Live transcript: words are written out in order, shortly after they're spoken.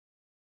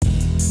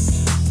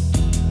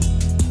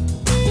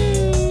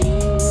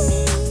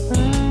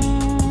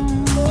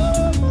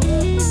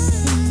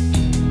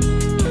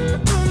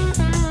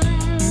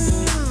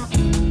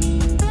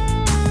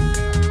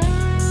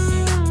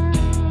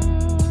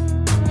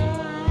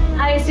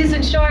Hi,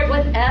 Susan Short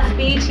with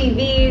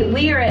FBTV.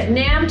 We are at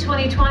NAMM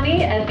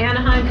 2020 at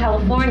Anaheim,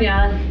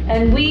 California,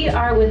 and we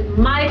are with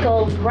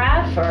Michael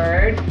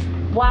Bradford.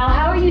 Wow,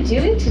 how are you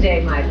doing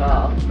today,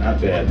 Michael? Not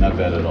bad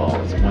at all.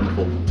 It's a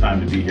wonderful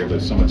time to be here.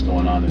 There's so much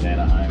going on in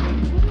Anaheim,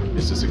 and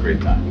it's just a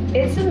great time.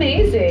 It's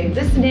amazing.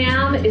 This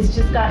NAMM has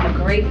just got a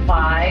great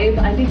vibe.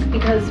 I think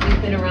because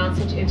we've been around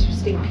such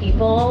interesting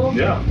people.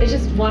 Yeah. It's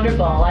just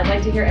wonderful. I'd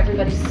like to hear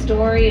everybody's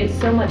story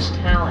and so much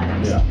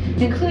talent,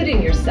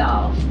 including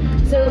yourself.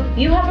 So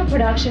you have a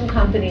production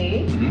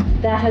company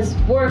that has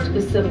worked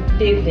with some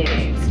big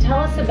names. Tell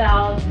us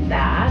about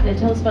that, and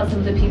tell us about some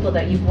of the people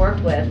that you've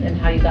worked with and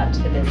how you got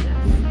into the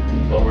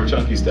business. Well, we're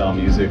Chunky Style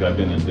Music. I've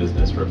been in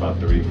business for about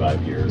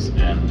 35 years,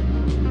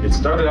 and it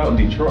started out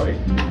in Detroit,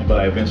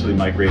 but I eventually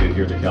migrated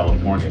here to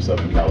California,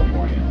 Southern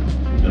California.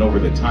 And over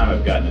the time,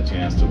 I've gotten a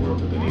chance to work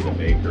with Anita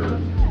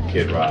Baker,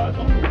 Kid Rock,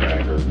 Uncle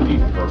Kracker,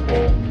 Deep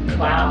Purple,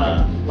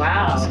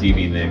 Madonna,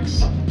 Stevie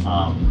Nicks,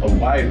 a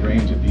wide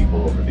range of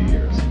people over the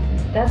years.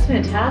 That's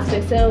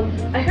fantastic. So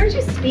I heard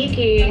you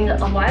speaking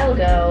a while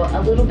ago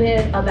a little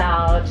bit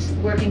about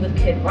working with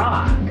Kid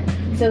Rock.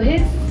 So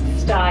his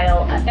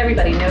style,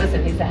 everybody knows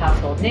him, he's a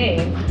household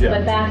name,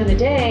 but back in the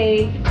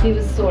day, he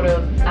was sort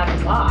of out of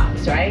the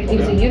box, right? He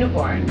was a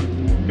unicorn.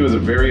 It was a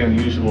very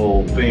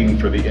unusual thing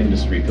for the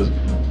industry, because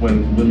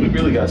when we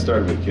really got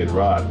started with Kid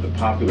Rock, the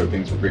popular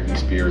things were Britney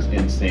Spears,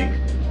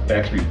 NSYNC,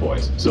 Backstreet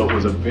Boys. So it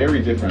was a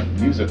very different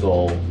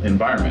musical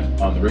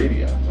environment on the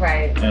radio.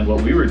 Right. And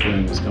what we were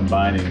doing was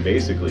combining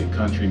basically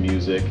country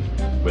music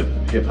with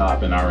hip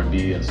hop and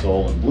R&B and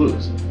soul and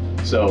blues.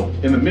 So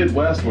in the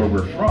Midwest where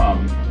we're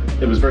from,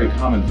 it was very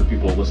common for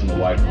people to listen to a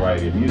wide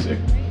variety of music.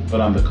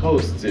 But on the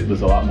coasts, it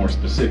was a lot more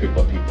specific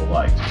what people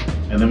liked.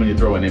 And then when you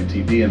throw in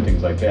MTV and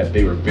things like that,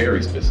 they were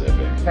very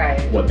specific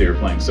what they were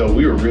playing. So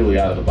we were really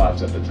out of the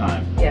box at the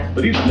time. Yeah.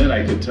 But even then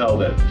I could tell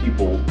that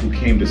people who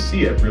came to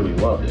see it really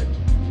loved it.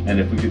 And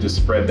if we could just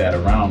spread that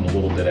around a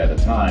little bit at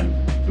a time,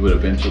 it would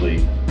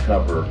eventually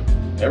cover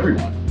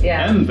everyone.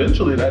 Yeah. And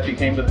eventually that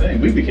became the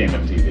thing. We became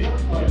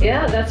MTV.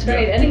 Yeah, that's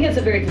great. And he has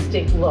a very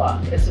distinct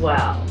look as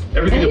well.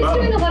 Everything and he's about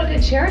doing him. a lot of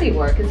good charity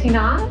work, is he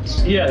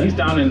not? Yeah, he's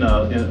down in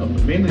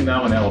mainly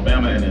now in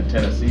Alabama and in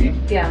Tennessee,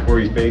 where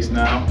he's based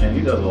now. And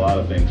he does a lot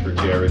of things for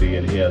charity,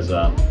 and he has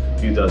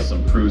he does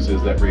some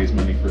cruises that raise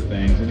money for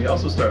things, and he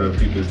also started a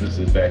few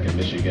businesses back in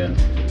Michigan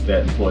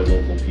that employ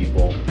local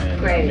people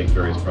and make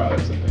various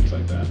products and things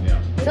like that.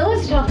 Yeah. So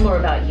let's talk more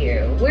about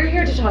you. We're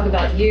here to talk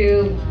about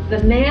you,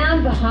 the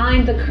man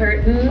behind the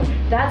curtain.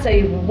 That's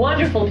a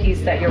wonderful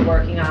piece that you're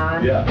working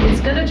on. Yeah.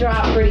 It's going to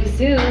drop pretty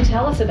soon.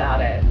 Tell us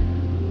about it.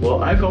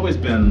 Well, I've always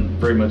been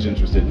very much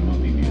interested in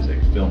movie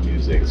music, film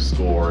music,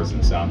 scores,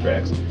 and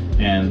soundtracks.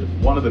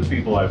 And one of the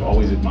people I've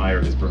always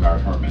admired is Bernard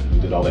Herrmann, who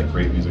did all that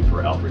great music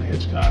for Alfred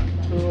Hitchcock.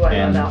 Ooh,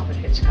 I love Alfred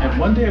Hitchcock. And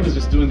one day I was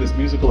just doing this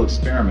musical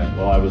experiment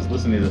while I was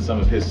listening to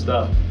some of his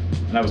stuff,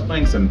 and I was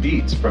playing some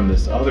beats from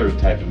this other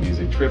type of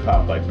music, trip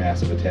hop, like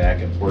Massive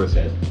Attack and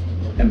Portishead.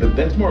 And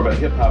that's more of a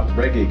hip hop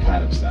reggae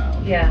kind of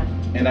sound. Yeah.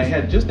 And I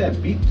had just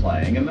that beat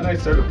playing, and then I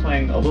started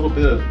playing a little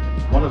bit of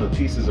one of the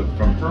pieces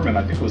from Herrmann.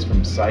 I think it was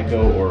from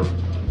Psycho or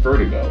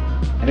Vertigo.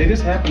 And they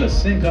just happened to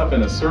sync up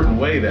in a certain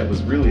way that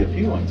was really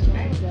appealing to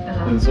me.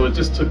 And so it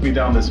just took me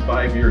down this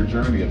 5-year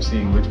journey of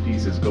seeing which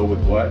pieces go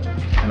with what,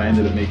 and I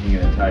ended up making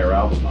an entire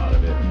album out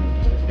of it.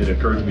 And it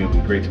occurred to me it would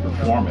be great to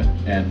perform it,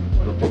 and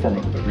perform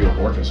it with a real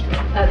orchestra.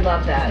 I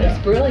love that.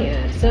 It's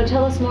brilliant. So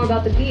tell us more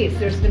about the piece.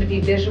 There's going to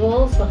be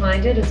visuals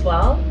behind it as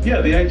well?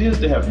 Yeah, the idea is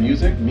to have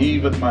music, me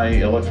with my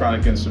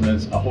electronic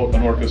instruments,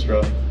 an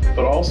orchestra,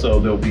 but also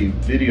there'll be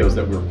videos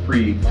that we're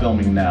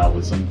pre-filming now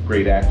with some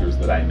great actors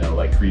that I know,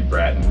 like Creed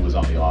Bratton, who was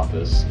on The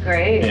Office.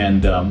 Great.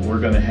 And we're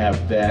going to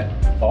have that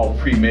all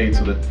pre-made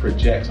so that it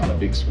projects on a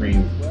big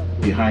screen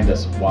behind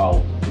us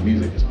while the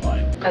music is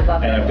playing. I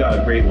love it. And I've got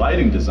a great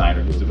lighting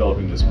designer who's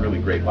developing this really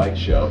great light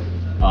show,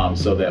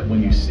 so that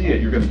when you see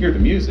it, you're going to hear the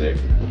music,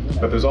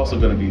 but there's also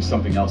going to be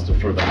something else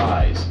for the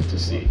eyes to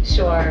see.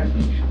 Sure,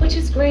 which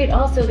is great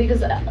also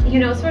because, you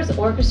know, as far as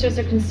orchestras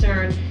are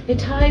concerned, it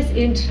ties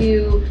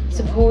into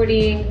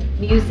supporting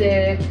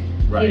music,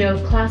 you know,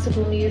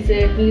 classical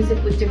music,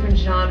 music with different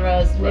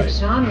genres, mixed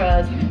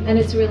genres, and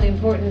it's really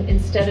important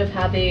instead of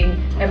having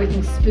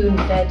everything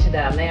spoon-fed to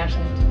them, they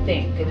actually have to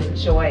think and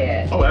enjoy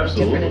it. Oh,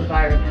 absolutely. Different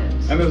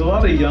environments. And there's a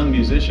lot of young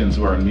musicians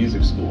who are in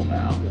music school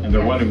now, and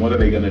they're wondering what are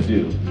they going to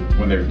do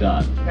when they're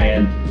done.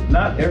 And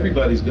not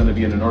everybody's going to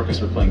be in an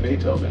orchestra playing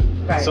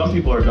Beethoven. Some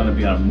people are going to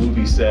be on a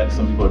movie set,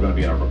 some people are going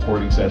to be on a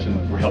recording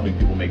session. We're helping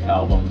people make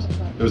albums.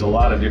 There's a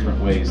lot of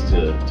different ways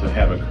to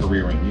have a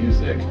career in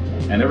music,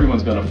 and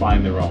everyone's going to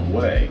find their own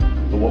way.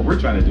 But what we're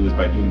trying to do is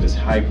by doing this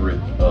hybrid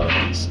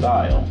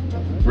style,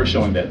 we're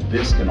showing that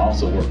this can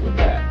also work with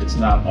that. It's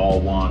not all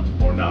one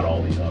or not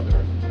all the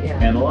other.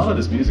 And a lot of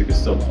this music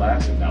is so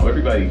classic now.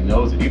 Everybody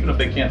knows it. Even if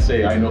they can't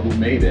say, I know who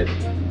made it,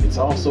 it's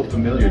all so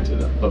familiar to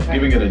them. But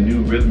giving it a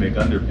new rhythmic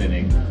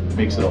underpinning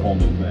makes it a whole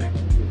new thing.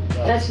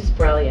 That's just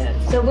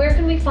brilliant. So where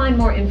can we find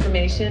more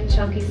information?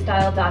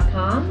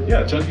 Chunkystyle.com?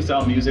 Yeah,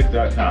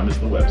 ChunkyStyleMusic.com is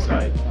the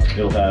website.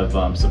 It'll have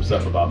some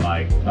stuff about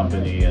my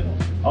company and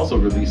also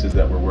releases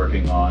that we're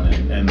working on.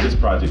 And this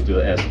project,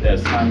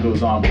 as time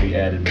goes on, will be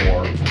added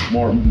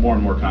more and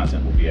more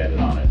content will be added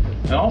on it.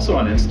 And also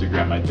on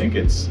Instagram, I think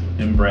it's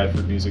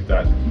Bradford Music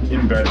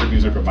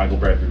or Michael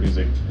Bradford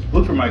Music.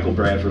 Look for Michael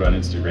Bradford on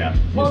Instagram.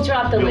 We'll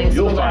drop the links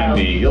below. You'll find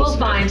me. We'll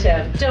find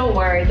him. Don't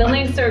worry. The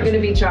links are going to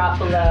be dropped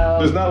below.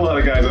 There's not a lot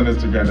of guys on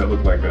Instagram that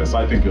look like this.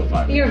 I think you'll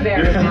find me. You're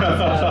very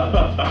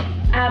handsome.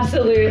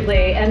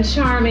 Absolutely, and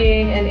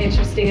charming and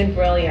interesting and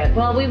brilliant.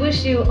 Well, we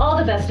wish you all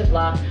the best of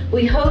luck.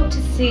 We hope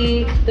to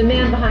see the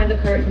man behind the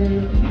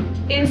curtain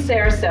in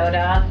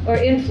Sarasota or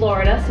in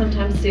Florida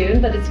sometime soon,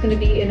 but it's going to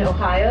be in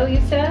Ohio, you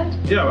said?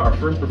 Yeah, our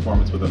first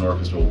performance with an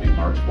orchestra will be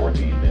March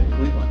 14th in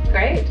Cleveland.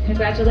 Great.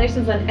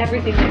 Congratulations on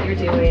everything that you're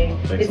doing.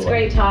 Thanks It's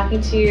great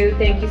talking to you.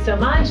 Thank you so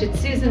much. It's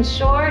Susan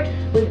Short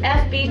with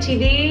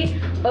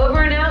FBTV,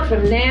 over and out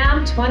from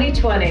NAMM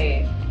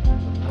 2020.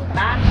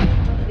 Bye.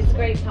 It's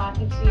great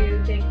talking to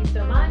you. Thank you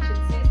so much.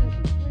 It's Susan.